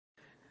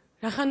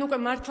რახან უკვე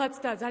მართლაც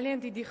და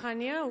ძალიან დიდი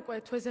ხანია, უკვე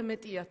თვეზე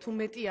მეტია, თუ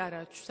მეტი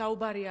არა,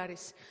 საუბარი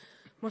არის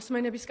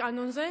მოსმენების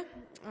კანონზე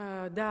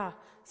და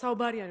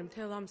საუბარი არის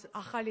მთელ ამ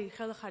ახალი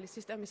ხელახალი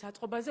სისტემის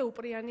აწყობაზე,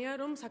 უპრიანია,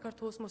 რომ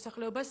საქართველოს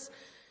მოსახლეობას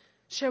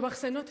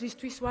შევახსენოთ,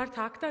 რისთვის ვართ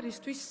აქ და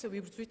რისთვის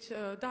ვიბრძვით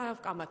და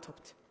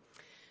ვკამათობთ.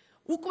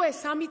 უკვე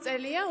 3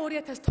 წელია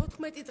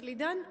 2014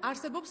 წლიდან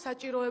არსებობს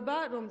საჭიროება,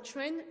 რომ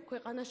ჩვენ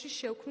ქვეყანაში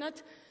შევქმნათ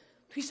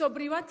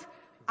თვისობრივად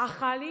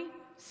ახალი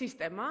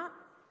სისტემა,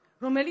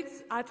 რომელიც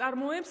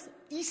აწარმოებს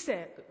ისე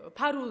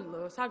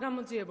ფარულ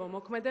საგამოძიებო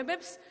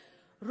მოქმედებებს,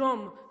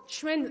 რომ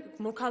ჩვენ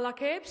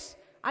მოქალაქეებს,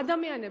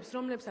 ადამიანებს,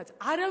 რომლებსაც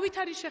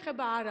არავითარი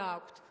შეხება არ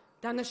აქვთ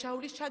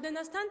დანაშაულის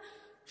ჩადენასთან,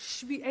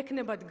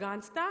 ეკნებათ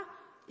განცდა,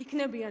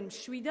 იქნებიან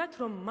მშვიდად,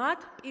 რომ მათ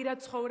პირად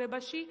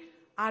ცხოვრებაში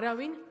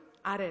არავინ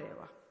არ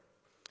ერევა.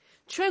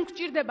 ჩვენ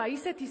გვჭირდება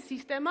ისეთი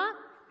სისტემა,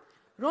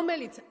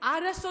 რომელიც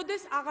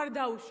არასოდეს აღარ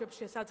დაუშვებს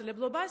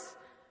შესაძლებლობას,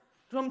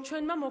 რომ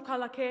ჩვენმა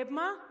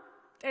მოქალაქეებმა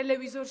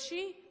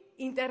ტელევიზორში,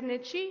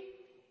 ინტერნეტში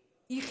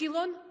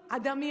იხილონ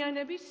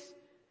ადამიანების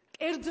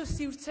კერძო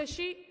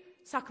სივრცეში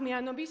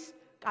საქმიანობის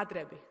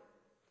კადრები,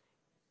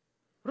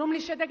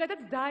 რომლის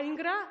შედეგადაც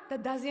დაინგრა და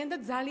დაზიანდა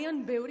ძალიან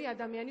ბევრი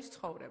ადამიანის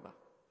ცხოვრება.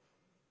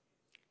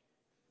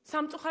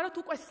 სამწუხაროდ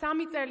უკვე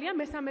 3 წელია,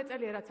 მესამე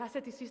წელია, რაც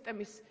ასეთი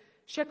სისტემის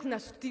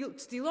შექმნას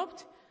ვცდილობთ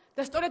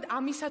და სწორედ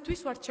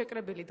ამისათვის ვართ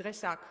შეკრებილი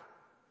დღეს აქ.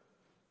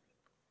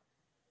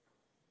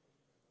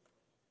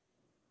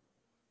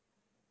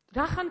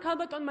 რახან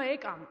ქალბატონმა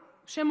ეკამ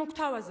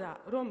შემოგთავაზა,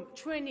 რომ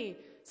ჩვენი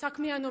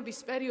საქმიანობის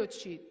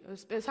პერიოდში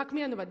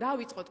საქმიანობა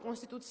დავიწყოთ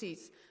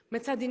კონსტიტუციის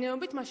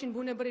მეცადინეობით, მაშინ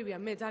ბუნებრივია,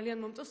 მე ძალიან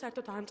მომწონს,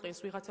 საერთოდ არ მწყინს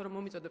ვიღაცა რომ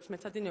მომიწოდებს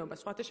მეცადინეობას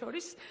სხვათა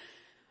შორის,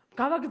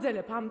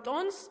 გავაგრძელებ ამ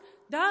ტონს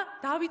და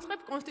დავიწყებ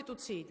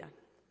კონსტიტუციიდან.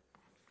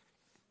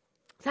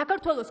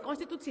 საქართველოს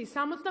კონსტიტუციის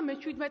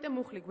 77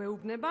 მუხლი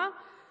გვეუბნება,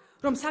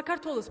 რომ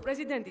საქართველოს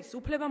პრეზიდენტის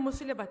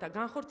უფლებამოსილებათა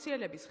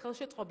განხორციელების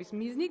ხელშეწყობის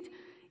მიზნით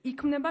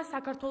იქმნება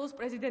საქართველოს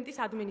პრეზიდენტის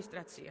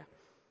ადმინისტრაცია.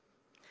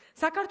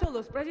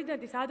 საქართველოს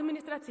პრეზიდენტის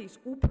ადმინისტრაციის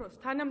უფროს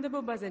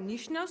თანამდებობაზე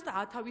ნიშნავს და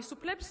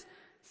ათავისუფლებს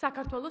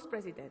საქართველოს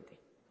პრეზიდენტი.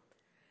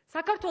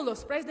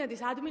 საქართველოს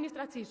პრეზიდენტის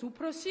ადმინისტრაციის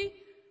უფროსი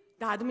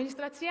და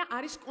ადმინისტრაცია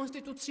არის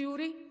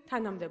კონსტიტუციური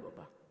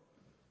თანამდებობა.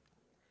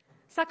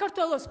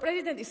 საქართველოს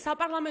პრეზიდენტის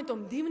საპარლამენტო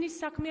მდივნის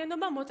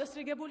საქმიანობა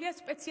მოწესრიგებულია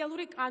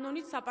სპეციალური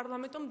კანონით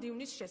საპარლამენტო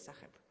მდივნის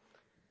შესახებ.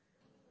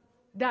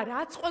 და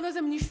რაც ყველაზე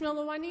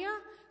მნიშვნელოვანია,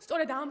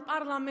 სწორედ ამ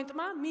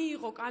პარლამენტმა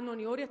მიიღო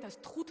კანონი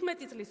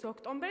 2015 წლის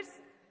ოქტომბერს,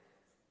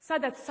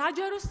 სადაც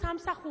საჯარო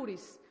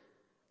სამსახურის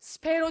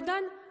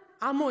სფეროდან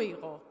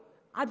ამოიღო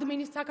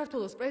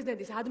საქართველოს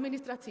პრეზიდენტის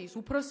ადმინისტრაციის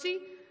უფროსი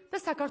და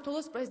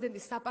საქართველოს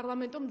პრეზიდენტის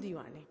საპარლამენტო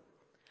მდივანი.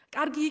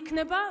 კარგი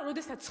იქნება,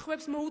 როდესაც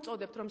სხვებს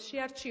მოუწოდებთ, რომ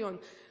შეარჩიონ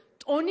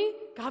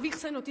ტონი,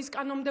 გავიხსენოთ ის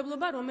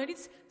კანონმდებლობა,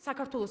 რომელიც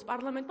საქართველოს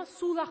პარლამენტმა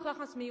სულ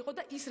ახლახანს მიიღო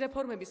და ის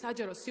რეფორმები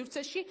საჯარო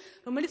სივრცეში,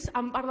 რომელიც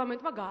ამ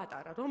პარლამენტმა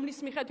გაატარა, რომლის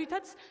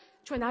მიხედვითაც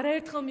ჩვენ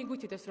არაერთხელ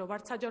მიგვითითეს, რომ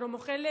ვართ საჯარო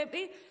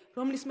მოხელეები,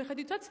 რომლის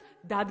მიხედვითაც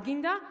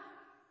დადგინდა,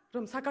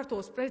 რომ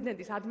საქართველოს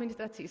პრეზიდენტის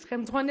ადმინისტრაციის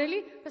ხელმძღვანელი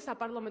და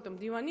საპარლამენტო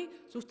მდივანი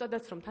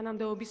ზუსტადაც რომ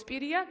თანამდებობის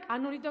პირია,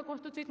 კანონით და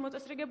კონსტიტუციით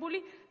მოწესრიგებული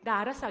და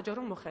არა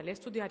საჯარო მოხელე. ეს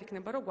ცუდი არ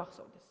იქნება, რომ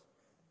გვახსოვდეს.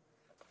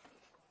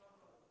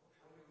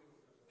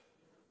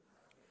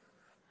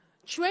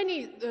 ჩვენი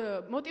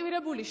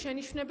მოტივირებული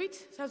შენიშვნებით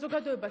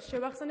საზოგადოებას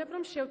შევახსენებ,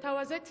 რომ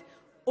შევთავაზეთ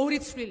 2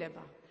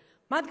 ცვლილება.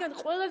 მათგან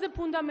ყველაზე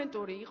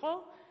ფუნდამენტური იყო,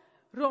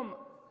 რომ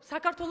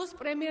საქართველოს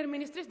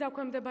პრემიერ-მინისტრის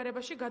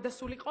დაქვემდებარებაში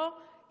გადასულიყო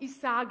ის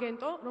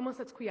სააგენტო,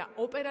 რომელსაც ქვია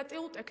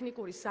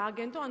ოპერატიულ-ტექნიკური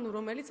სააგენტო, ანუ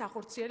რომელიც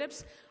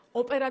ახორციელებს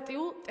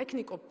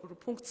ოპერატიულ-ტექნიკურ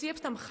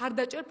ფუნქციებს და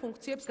მხარდაჭერ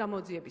ფუნქციებს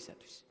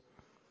გამოძიებისათვის.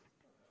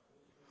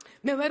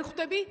 მე ვერ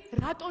ხვდები,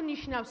 რატო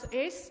ნიშნავს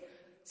ეს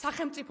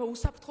სახელმწიფო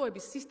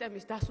უსაფრთხოების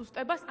სისტემის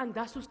დასუსტებას ან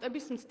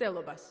დასუსტების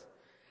მცდელობას.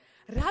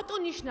 რატო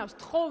ნიშნავს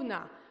თხოვნა,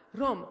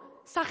 რომ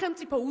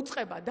სახელმწიფო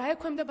უწყება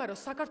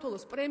დაექვემდებაროს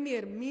საქართველოს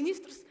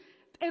პრემიერ-მინისტრს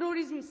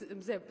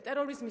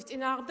ტერორიზმის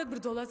წინააღმდეგ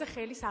ბრძოლაზე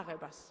ხელის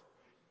აღებას.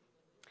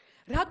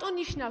 რატო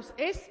ნიშნავს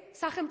ეს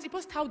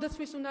სახელმწიფოს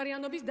თავდაცვის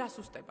უნარიანობის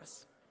დასუსტებას.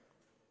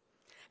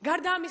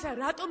 გარდა ამისა,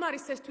 რატომ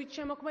არის ეს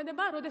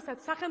თვითშემოქმედება, როდესაც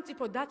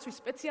სახელმწიფო დაცვის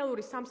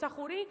სპეციალური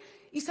სამსახური,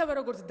 ისევე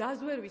როგორც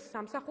დაზვერვის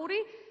სამსახური,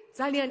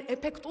 ძალიან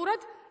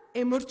ეფექტურად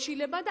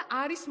ემორჩილება და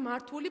არის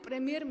მართული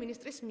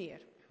პრემიერ-მინისტრის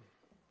მიერ.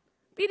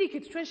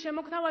 პირიქით, ჩვენ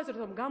შემოგთავაზებთ,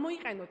 რომ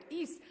გამოიყენოთ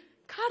ის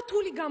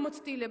ქართული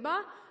გამოცდილება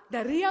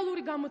და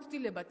რეალური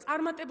გამოცდილება,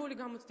 წარმატებული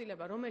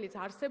გამოცდილება, რომელიც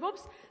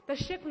არსებობს და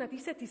შექმნათ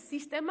ისეთი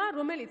სისტემა,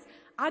 რომელიც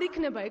არ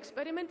იქნება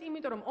ექსპერიმენტი,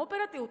 იმიტომ რომ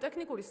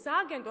ოპერატიულ-ტექნიკური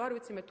სააგენტო, არ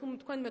ვიცი მე თუ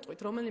თქვენ მეტყვით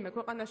რომელიმე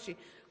ქვეყანაში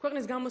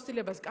ქვეყნის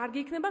გამოცდილებას კარგი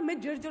იქნება, მე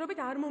ჯერჯერობით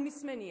არ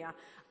მომისმენია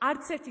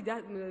არც ერთი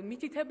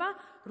მითითება,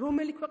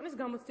 რომელი ქვეყნის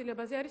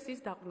გამოცდილებაზე არის ის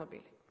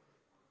დაყრდნობილი.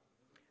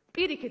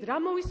 პირიქით, რა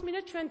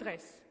მოვისმინეთ ჩვენ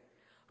დღეს?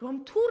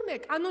 რომ თურმე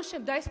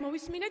კანონშემ და ეს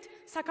მოვისმინეთ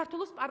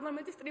საქართველოს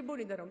პარლამენტის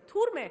ტრიბუნიდან, რომ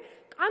თურმე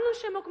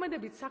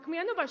კანონშემოქმედებით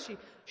საქმიანობაში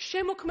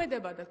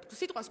შემოქმედება და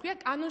სიტყვას ქვია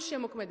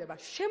კანონშემოქმედება,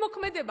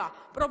 შემოქმედება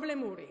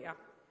პრობლემურია.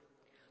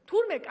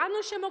 თურმე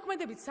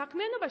კანონშემოქმედებით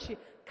საქმიანობაში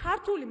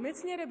ქართული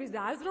მეცნიერების და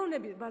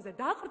აზროვნებაზე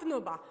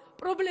დაყრდნობა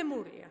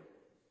პრობლემურია.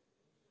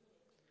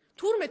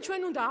 თურმე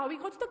ჩვენ უნდა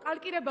ავიღოთ და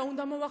კალკირება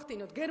უნდა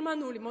მოვახდინოთ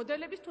გერმანული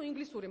მოდელების თუ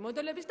ინგლისური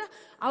მოდელების და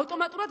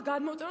ავტომატურად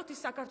გადმოვწეროთ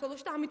ის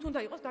საქართველოში და ამით უნდა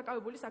იყოს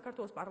დაკავებული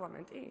საქართველოს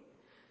პარლამენტი.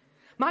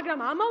 მაგრამ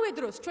ამავე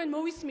დროს ჩვენ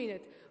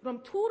მოვისმინეთ, რომ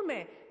თურმე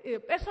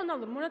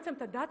პერსონალურ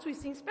მონაცემთა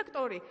დაცვის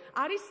ინსპექტორი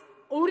არის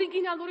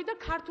ორიგინალური და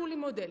ქართული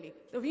მოდელი.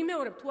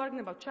 ვიმეორებ თუ არ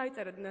გნებავთ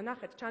ჩაიწერეთ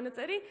ნახეთ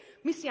ჩანაწერი,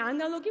 მისი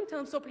ანალოგი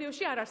მთელ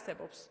მსოფლიოში არ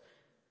არსებობს.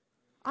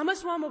 ამას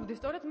ვამბობდი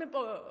სწორედ მე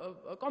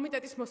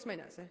კომიტეტის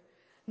მოსმენაზე.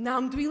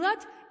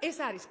 ნამდვილად ეს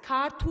არის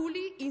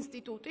ქართული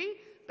ინსტიტუტი,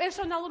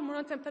 პერსონალურ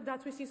მონაცემთა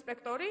დაცვის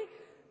ინსპექტორი,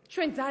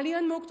 ჩვენ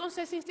ძალიან მოგწონს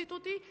ეს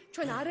ინსტიტუტი,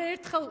 ჩვენ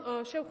არაერთხელ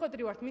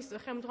შევხვედრივართ მის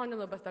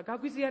ხელმძღვანელობას და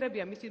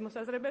გაგვიზიარებია მისი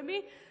მოსაზრებები.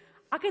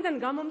 აქედან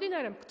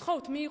გამომდინარე,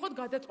 გთხოვთ მიიღოთ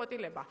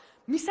გადაწყვეტილება.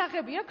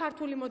 მისაღებია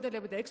ქართული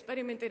მოდელები და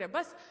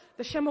ექსპერიმენტირებას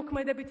და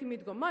შემოქმედებითი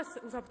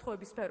მიდგომას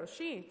უსაფრთხოების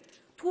სფეროში?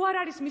 თუ არ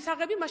არის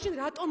მისაღები, მაშინ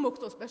რატომ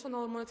მოგწონს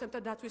პერსონალურ მონაცემთა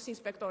დაცვის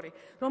ინსპექტორი,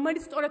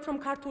 რომელიც სწორედ რომ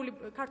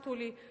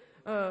ქართული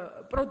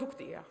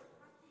პროდუქტია.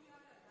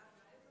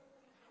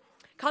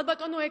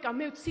 ქალბატონო ეკა,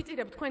 მე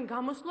ვციტირებ თქვენ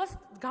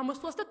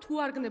გამოსვლას და თუ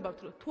არ გნებავთ,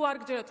 თუ არ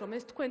გჯერათ რომ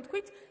ეს თქვენ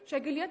თქვით,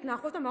 შეგიძლიათ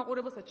ნახოს და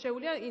მაყურებელსაც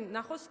შეუძლია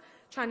ნახოს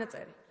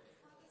ჩანაწერი.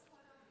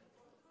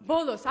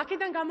 ბოლოს,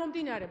 აქედან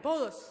გამომდინარე,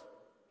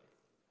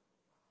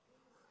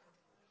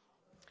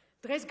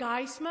 დღეს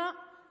გაისმა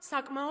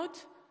საკმაოდ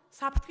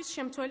საფრთხის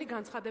შემცველი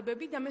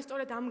განცხადებები და მე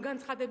სწორედ ამ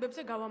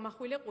განცხადებებზე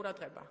გავამახვილე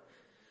ყურადღება.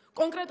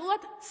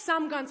 კონკრეტულად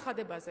სამ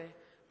განცხადებაზე.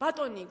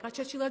 ბატონი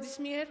გაჩეჩილაძის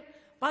მიერ,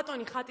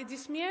 ბატონი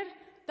ხატიძის მიერ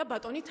და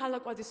ბატონი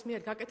თალაკვაძის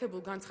მიერ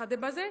გაკეთებულ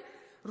განცხადებაზე,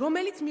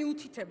 რომელიც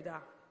მიუთითებდა,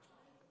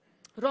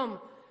 რომ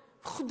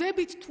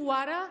ხვდებით თუ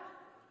არა,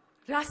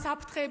 რა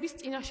საფრთხეების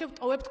წინაშე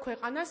ვტოვებთ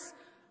ქვეყანას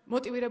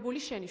მოტივირებული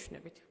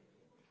შენიშვნებით.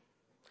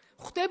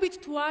 ხვდებით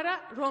თუ არა,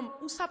 რომ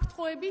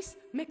უსაფრთხოების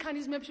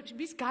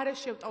მექანიზმების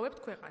გარეშე ვტოვებთ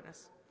ქვეყანას.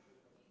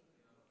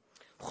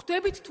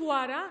 ხვდებით თუ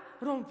არა,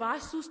 რომ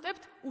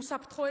ვასუსტებთ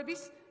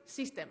უსაფრთხოების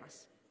სისტემას.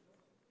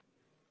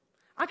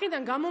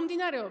 აქედან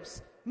გამომდინარეობს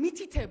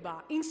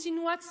მითითება,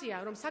 ინსინუაცია,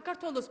 რომ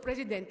საქართველოს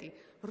პრეზიდენტი,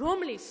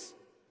 რომლის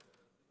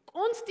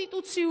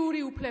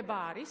კონსტიტუციური უფლება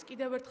არის,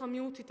 კიდევ ერთხელ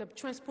მიუთითებ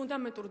ჩვენს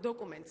ფუნდამენტურ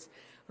დოკუმენტს,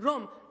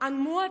 რომ ან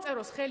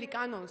მოაწეროს ხელი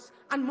კანონს,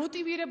 ან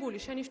მოტივირებული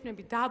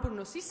შენიშვნებით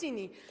დააბრუნოს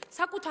ისინი,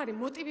 საკუთარი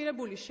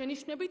მოტივირებული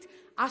შენიშვნებით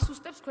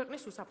ასუსტებს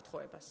ქვეყნის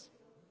უსაფრთხოებას.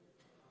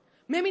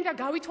 მე მინდა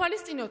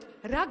გავითვალისწინოთ,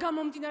 რა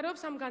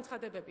გამომდინარეობს ამ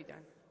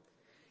განცხადებებიდან.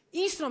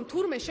 ის რომ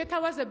თურმე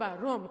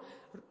შეთავაზება, რომ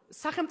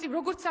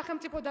როგორც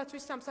სახელმწიფო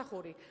დაცვის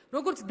სამსახური,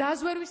 როგორც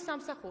დაზვერვის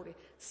სამსახური,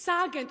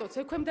 სააგენტოც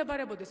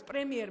ექვემდებარებოდეს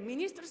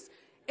პრემიერ-მინისტრს,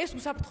 ეს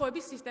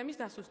უსაფრთხოების სისტემის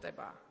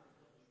დასუსტებაა.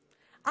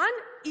 ან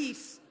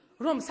ის,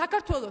 რომ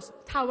საქართველოს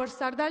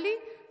მთავარსარდალი,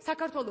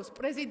 საქართველოს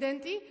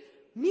პრეზიდენტი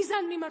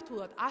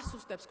მიზანმიმართულად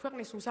ასუსტებს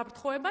ქვეყნის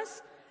უსაფრთხოებას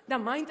და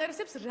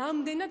მაინტერესებს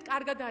რამდენად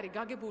კარგად არის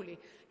გაგებული,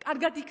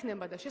 კარგად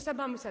იქნება და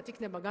შესაბამისად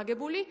იქნება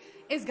გაგებული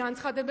ეს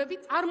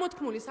განცხადებები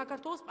წარმოთქმული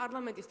საქართველოს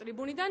პარლამენტის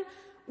ტრიბუნიდან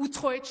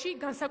უცხოეთში,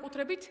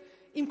 განსაკუთრებით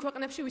იმ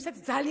ქვეყნებში, ვისაც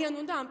ძალიან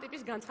უნდა ამ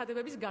ტიპის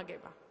განცხადებების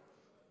გაგება.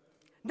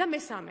 და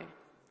მესამე,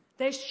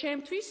 და ეს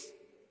ჩემთვის,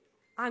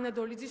 ანა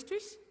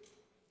დოლიძისთვის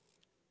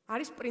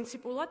არის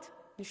პრინციპულად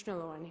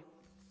მნიშვნელოვანი.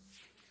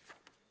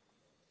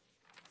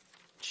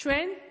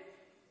 ჩვენ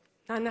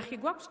ნანახი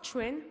გვაქვს,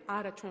 ჩვენ,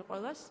 არა ჩვენ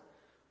ყველას,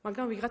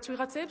 მაგრამ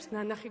ვიღაცებს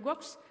ნანახი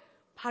გვაქვს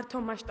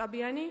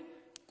ფართომასშტაბიანი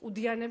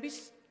კუდიანების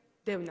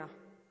დევნა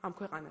ამ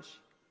ქვეყანაში.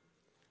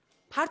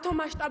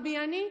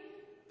 ფართომასშტაბიანი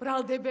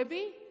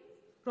ბრალდებები,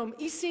 რომ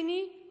ისინი,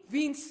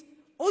 ვინც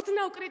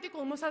ოდნავ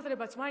კრიტიკულ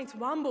მოსაზრებას მაინც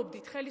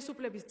ვამბობდით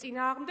ხელისუფლების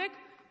წინააღმდეგ,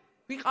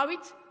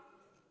 ვიყავით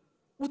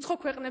უცხო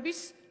ქვეყნების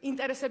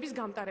ინტერესების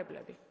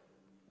გამტარებლები.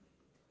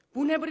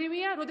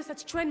 ბუნებრივია,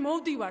 როდესაც ჩვენ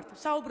მოვდივართ,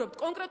 საუბრობთ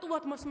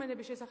კონკრეტულად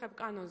მოსმენების შესახებ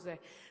კანონზე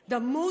და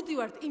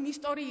მოვდივართ იმ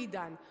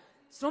ისტორიიდან,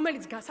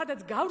 რომელიც სადაც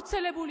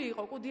გავრცელებული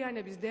იყო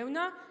კუდიანების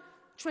დევნა,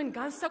 ჩვენ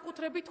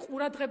განსაკუთრებით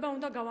ყურადღება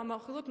უნდა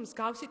გავამახვილოთ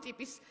მსგავსი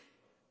ტიპის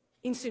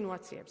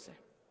ინსინუაციებზე.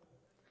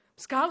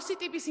 მსგავსი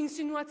ტიპის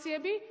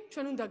ინსინუაციები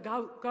ჩვენ უნდა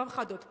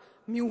გავხადოთ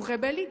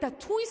მიუღებელი და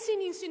თუ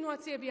ისინი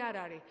ინსინუაციები არ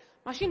არის,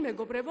 მაშინ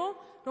მეგობრებო,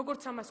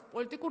 როგორც ამას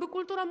პოლიტიკური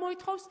კულტურა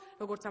მოითხოვს,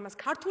 როგორც ამას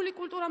ქართული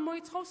კულტურა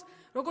მოითხოვს,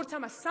 როგორც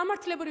ამას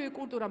სამართლებრივი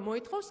კულტურა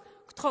მოითხოვს,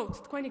 გთხოვთ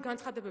თქვენი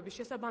განცხადებების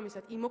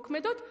შესაბამისად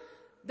იმოქმედოთ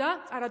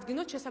და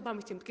წარადგინოთ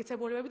შესაბამისი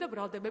მტკიცებულებები და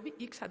ბრალდებები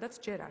იქ, სადაც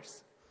ჯერ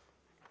არის.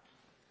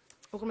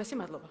 უღრმესი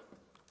მადლობა.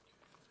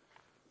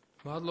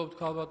 მადლობთ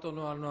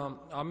ქალბატონო ანა,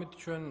 ამით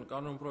ჩვენ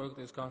კანონ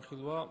პროექტის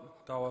განხილვა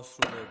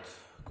დავასრულებთ.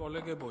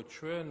 კოლეგებო,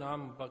 ჩვენ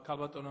ამ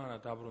ქალბატონო ანა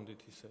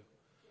დაბრუნდით ისე.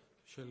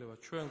 შეიძლება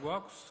ჩვენ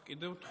გვაქვს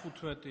კიდევ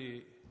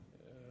 15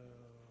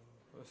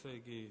 ესე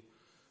იგი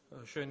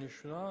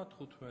შენიშვნა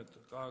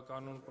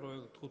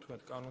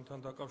 15 კანონთან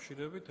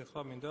დაკავშირებით.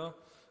 ეხლა მინდა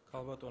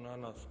ქალბატონ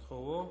ანას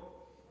ვთხოვო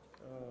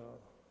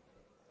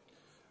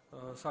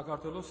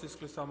საქართველოს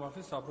სისხლის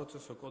სამართლის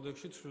საპროცესო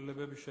კოდექსში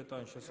ცვლილებების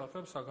შეტანის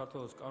შესახებ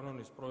საქართველოს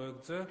კანონის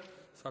პროექტზე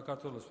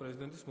საქართველოს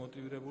პრეზიდენტის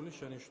მოტივირებული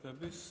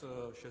შენიშვნების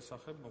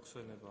შესახებ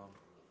მოხსენება.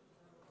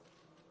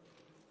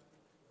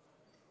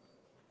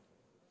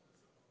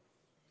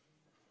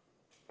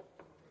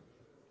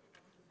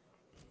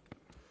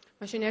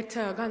 მაშინ ერთ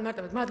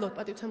განმარტებას მადლობთ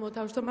პატივცემულო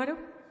თავმჯდომარე.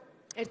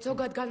 ერთ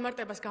ზოგად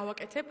განმარტებას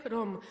გავაკეთებ,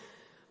 რომ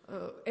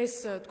ეს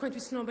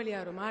თქვენთვის ცნობილია,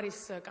 რომ არის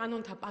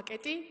კანონთა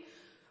პაკეტი,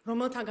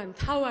 რომელთაგან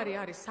მთავარი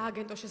არის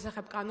სააგენტოს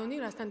შესახებ კანონი,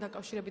 რასთან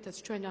დაკავშირებითაც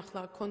ჩვენ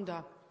ახლა გქონდა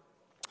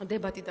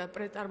დებატი და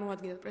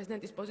წარმოვადგინეთ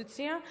პრეზიდენტის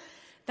პოზიცია.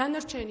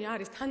 დანარჩენი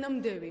არის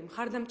თანამდები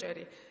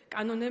მხარდამჭერი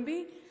კანონები,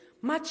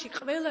 მათში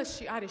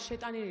ყველაში არის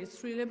შეტანილი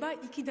ცვლილება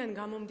იქიდან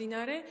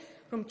გამომდინარე,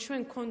 რომ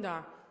ჩვენ გქონდა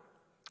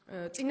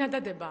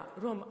წინადადება,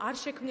 რომ არ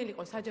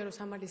შექმნილიყო საჯარო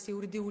სამართლის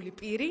იურიდიული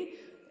პირი,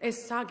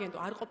 ეს სააგენტო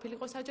არ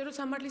ყოფილიყო საჯარო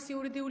სამართლის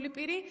იურიდიული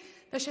პირი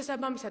და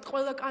შესაბამისად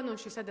ყველა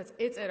კანონში, სადაც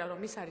ეწერა, რომ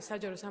ის არის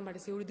საჯარო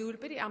სამართლის იურიდიული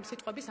პირი, ამ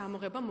სიტყვების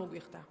ამოღება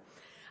მოგვიხდა.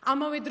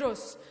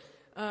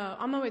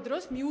 ამავე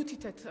დროს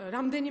მიუთითეთ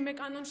რამდენიმე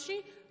კანონში,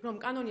 რომ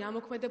კანონი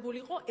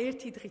ამოქმედებული იყო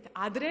ერთი დღით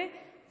ადრე,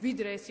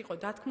 ვიდრე ეს იყო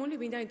დათქმული,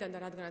 ვინაიდან და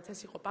რადგანაც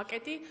ეს იყო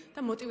პაკეტი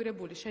და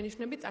მოტივირებული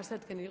შენიშვნები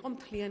წარსადგენილი იყო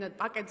მთლიანად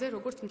პაკეტზე,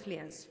 როგორც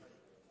მთლიანს.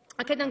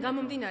 აქედან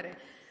გამომდინარე,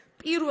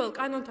 პირველ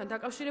კანონთან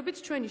დაკავშირებით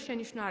ჩვენი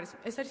შენიშვნა არის,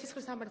 ეს არის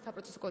სისხლის სამართლის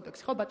საპროცესო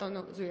კოდექსი, ხო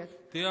ბატონო ზვიად?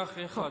 დიახ,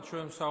 ეხლა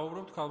ჩვენ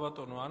ვსაუბრობთ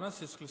ქალბატონო ანას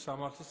სისხლის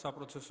სამართლის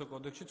საპროცესო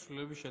კოდექსში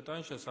ცვლილების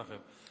შეტანის შესახებ.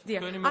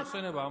 თქვენი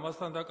მოხსენება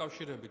ამასთან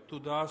დაკავშირებით თუ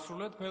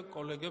დაასრულეთ, მე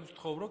კოლეგებს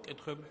ვთხოვ, რომ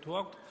კითხვები თუ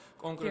აქვთ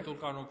კონკრეტულ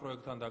კანონ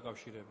პროექტთან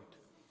დაკავშირებით.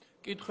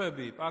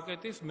 კითხვები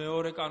პაკეტის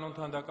მეორე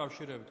კანონთან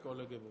დაკავშირებით,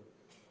 კოლეგებო.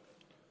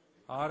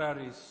 არ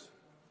არის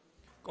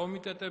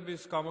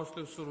კომიტეტების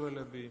გამოსვლის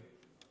სურვილები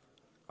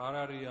არ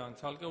არიან,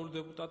 ცალკეული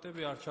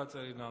დეპუტატები არ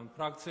ჩაწერინან,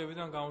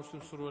 ფრაქციებიდან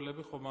გამოსვლის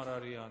სურვილები ხომ არ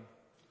არიან.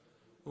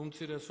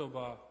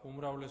 უმცირესობა,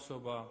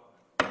 უმრავლესობა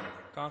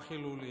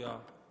განხილულია.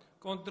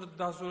 კონკრეტ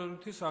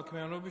დასრულებითი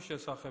საქმიანობის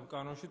შესახებ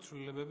კანონში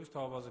ცვლილებების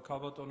თაობაზე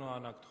ქალბატონო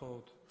ანა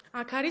გთხოვთ.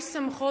 აქ არის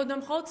მხოლოდ და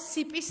მხოლოდ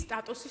სიპის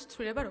სტატუსის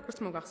ცვლილება, როგორც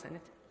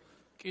მოგახსენეთ.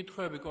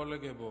 კითხვები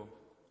კოლეგებო,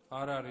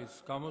 არ არის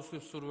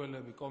გამოსვლის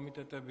სურვილები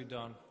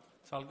კომიტეტებიდან,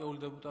 ცალკეული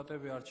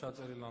დეპუტატები არ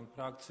ჩაწერილან,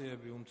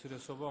 ფრაქციები,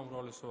 უმცირესობა,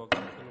 უმრავლესობა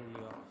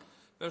განხილულია.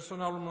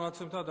 პერსონალურ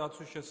მონაცემთა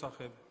დაცვის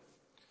შესახებ.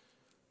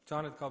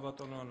 ბრძანეთ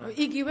ქალბატონო ანა.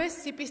 იგივე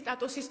სიპის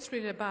სტატუსის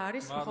ცვლილება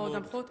არის მხოლოდ და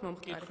მხოლოდ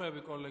მომხდარი.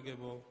 კითხვები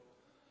კოლეგებო.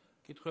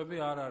 კითხვები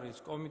არ არის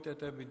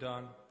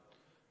კომიტეტებიდან,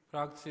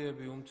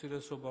 ფრაქციები,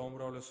 უმცირესობა,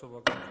 უმრავლესობა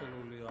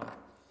განხილულია.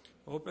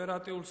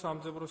 ოპერატიულ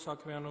სამძებრო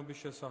საქმიანობის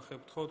შესახებ.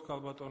 გთხოვთ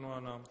ქალბატონო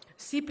ანა.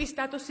 სიპის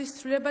სტატუსის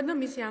ცვლილება და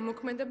მისი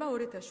ამოქმედება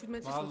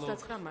 2017 წლის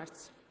 29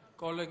 მარტს.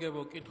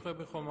 კოლეგებო,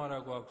 კითხვები ხომ არა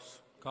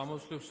გვაქვს?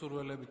 გამოსვლის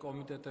სურვილები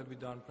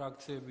კომიტეტებიდან,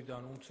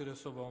 ფრაქციებიდან,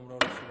 უმცირესობა,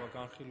 უმრავლესობა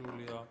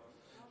განხილულია.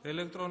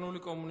 ელექტრონული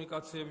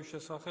კომუნიკაციების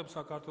შესახებ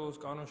საქართველოს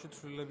კანონში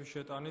ცვლილების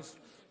შეტანის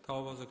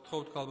თაობაზე.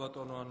 გთხოვთ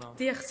ქალბატონო ანა.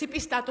 დიახ,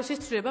 სიპის სტატუსის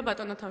ცვლილება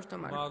ბატონო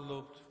თავმჯდომარე.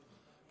 მადლობთ.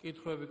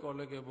 კითხვები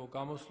კოლეგებო,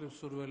 გამოსვლის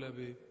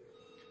სურვილები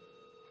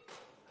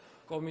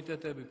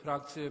კომიტეტები,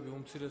 ფრაქციები,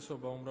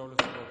 უმცირესობა,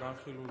 უმრავლესობა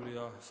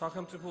განხილულია.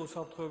 სახელმწიფო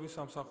უსაფრთხოების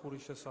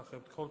სამსახურის შესახებ.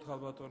 გთხოვთ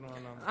ქალბატონო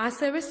ანა.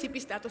 ასევე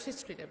სიპის სტატუსის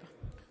ცვლილება.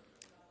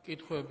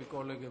 კითხვები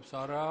კოლეგებს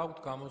არა აქვთ,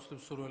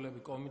 გამოსვლის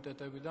სურვილები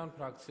კომიტეტებიდან,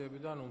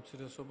 ფრაქციებიდან,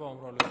 უმცირესობა,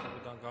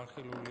 უმრავლესობიდან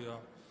განხილულია.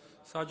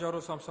 საჯარო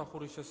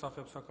სამსახურის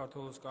შესახებ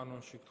საქართველოს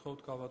კანონში. გთხოვთ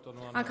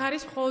ქალბატონო ანა. აქ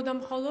არის მხოლოდ და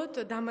მხოლოდ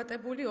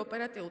დამატებული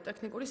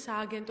ოპერატიულ-ტექნიკური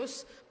სააგენტოს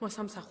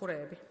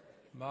მოსამსახურეები.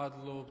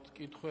 მადლობთ.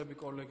 კითხვები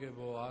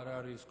კოლეგებო, არ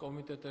არის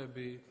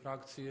კომიტეტები,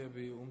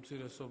 ფრაქციები,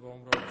 უმცირესობა,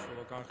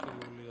 უმრავლესობა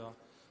განხილულია.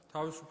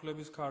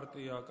 თავისუფლების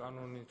ქარტია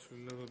კანონის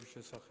ცვლილებების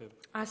შესახებ.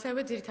 ასევე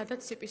ძირითადად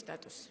სიპის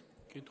სტატუსი.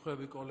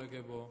 კითხვები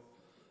კოლეგებო,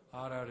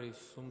 არ არის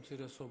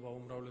უმცირესობა,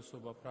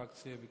 უმრავლესობა,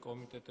 ფრაქციები,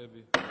 კომიტეტები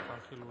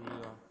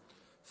განხილულია.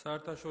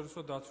 საერთაშორისო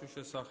დაცვის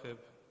შესახებ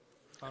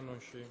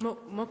კანონში.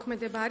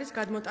 მოქმედება არის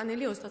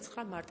გადმოტანილი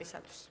 29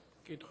 მარტისათვის.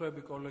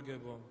 კითხვები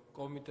კოლეგებო,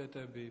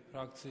 კომიტეტები,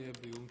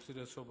 ფრაქციები,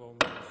 უმცირესობა,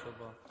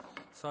 უმრავლესობა,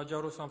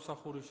 საჯარო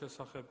სამსახურის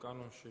შესახებ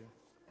კანონში.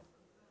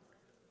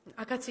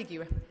 აქაც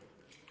იგივე.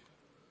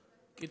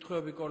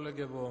 კითხვები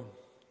კოლეგებო,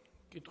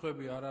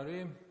 კითხვები არ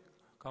არის.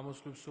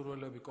 გამოსვლის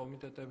სურვილები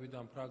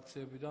კომიტეტებიდან,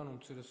 ფრაქციებიდან,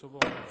 უმცირესობა,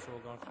 უმრავლესობა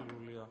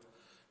განხილულია.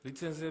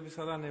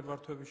 ლიცენზიებისა და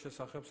ნებართვების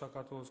შესახებ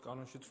საქართველოს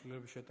კანონში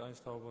ცვლილების შეტანის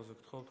თაობაზე.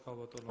 გთხოვთ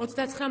ქალბატონო.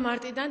 29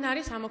 მარტიდან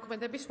არის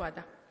ამოქმედების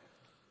ვადა.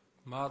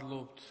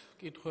 მადლობთ.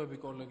 კითხვები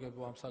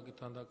კოლეგებო, ამ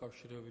საკითხთან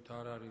დაკავშირებით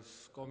არ არის.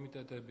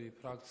 კომიტეტები,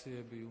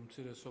 ფრაქციები,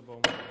 უმცირესობა,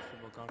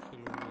 უმრავლესობა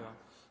განხილულია.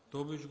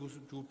 დობის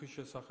ჯგუფის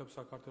შესახებ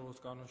საქართველოს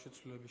კანონში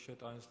ცვლილების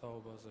შეტანის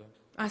თაობაზე.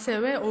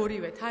 ასევე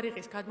ორივე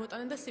თარიღის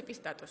გადმოტანა და სიპის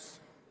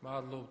სტატუსი.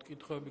 მადლობთ.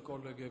 კითხვები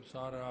კოლეგებს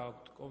არა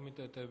აქვთ,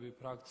 კომიტეტები,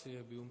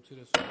 ფრაქციები,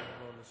 უმცირესობა,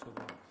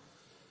 უმრავლესობა.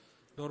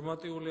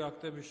 ნორმატიული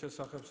აქტების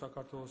შესახებ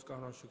საქართველოს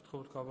კანონში.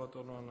 გთხოვთ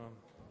ქალბატონო ანა.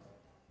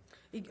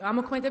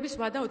 ამოქმედების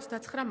ვადა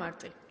 29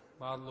 მარტი.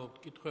 მადლობთ.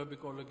 კითხვები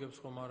კოლეგებს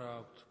ხომ არა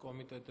აქვთ,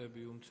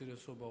 კომიტეტები,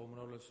 უმცირესობა,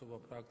 უმრავლესობა,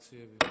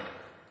 ფრაქციები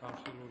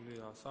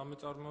განხილულია.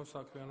 სამეწარმოო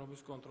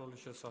საქმიანობის კონტროლის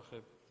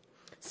შესახებ.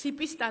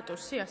 სიპის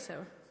სტატუსი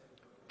ასევე.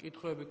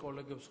 კითხვები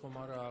კოლეგებს ხომ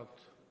არა აქვთ?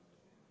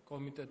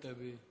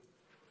 კომიტეტები,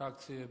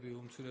 ფრაქციები,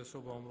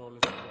 უმცირესობა,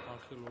 უმრავლესობა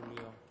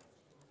განხილულია.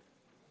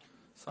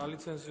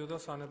 სალიცენზიო და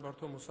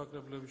სანებართო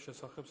მოსაკრებლების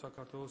შესახებ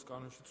საქართველოს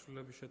კანონში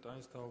ცვლილების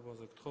შეტანის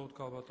თაობაზე. გთხოვთ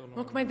ქალბატონო.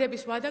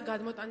 მოქმედების ვადა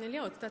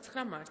გადმოტანილია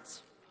 29 მარტს.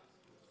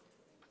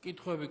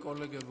 კითხვები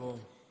კოლეგებო,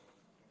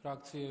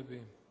 ფრაქციები,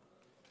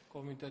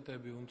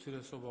 კომიტეტები,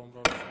 უმცირესობა,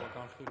 უმრავლესობა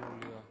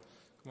განხილულია.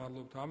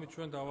 მადლობთ. ამით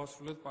ჩვენ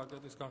დავასრულეთ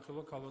პაკეტის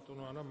განხილვა.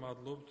 ქალბატონო ანა,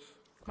 მადლობთ.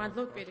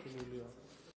 მადლობთ პირიქით.